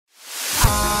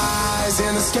Eyes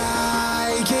in the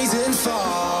sky, gazing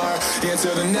far into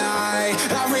the night.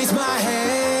 I raise my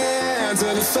hand to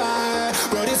the fire,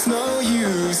 but it's no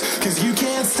use, 'cause you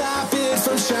can't stop it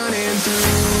from shining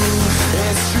through.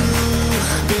 It's true,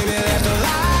 baby, let the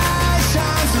light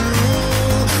shine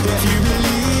through. If you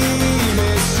believe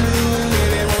it's true,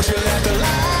 baby, won't you let the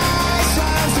light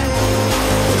shine through?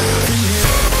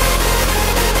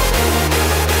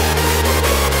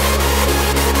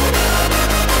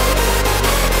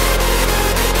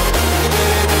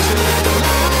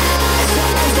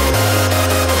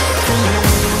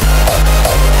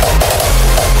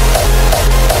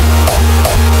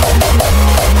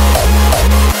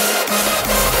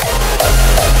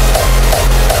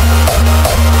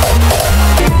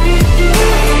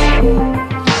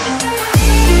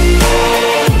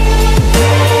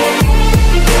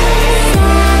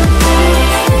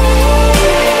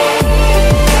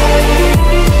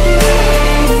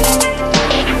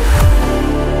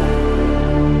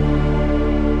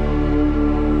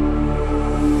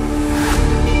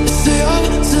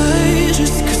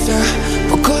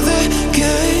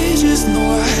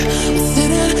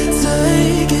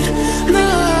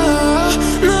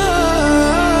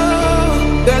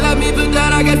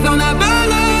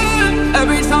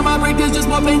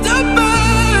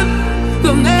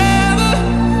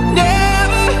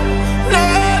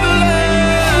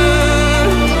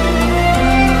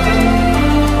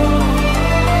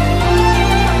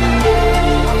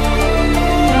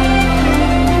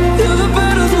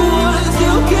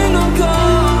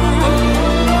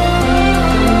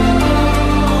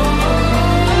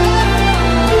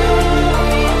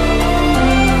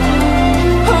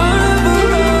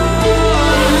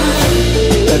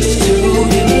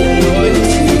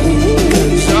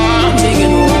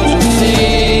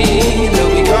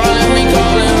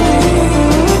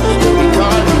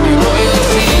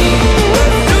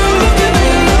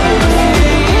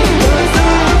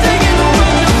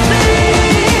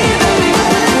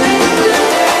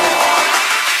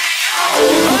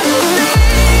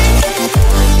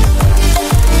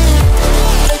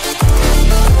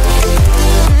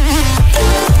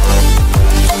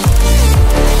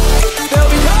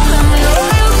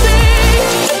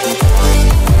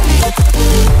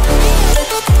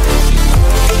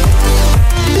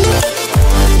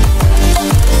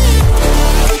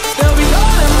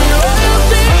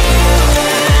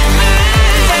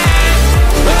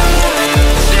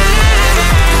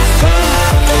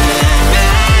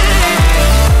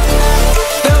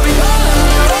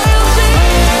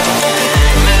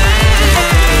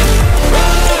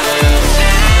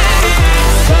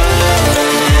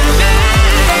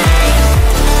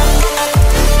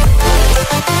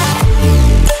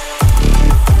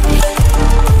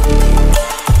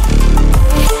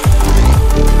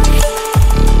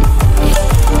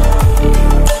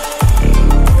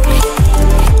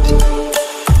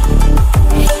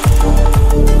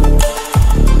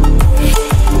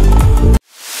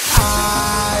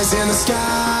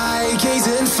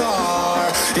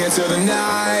 Into the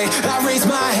night, I raise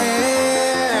my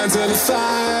hand to the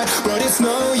fire, but it's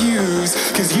no use,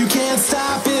 'cause you can't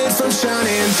stop it from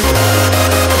shining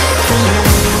through.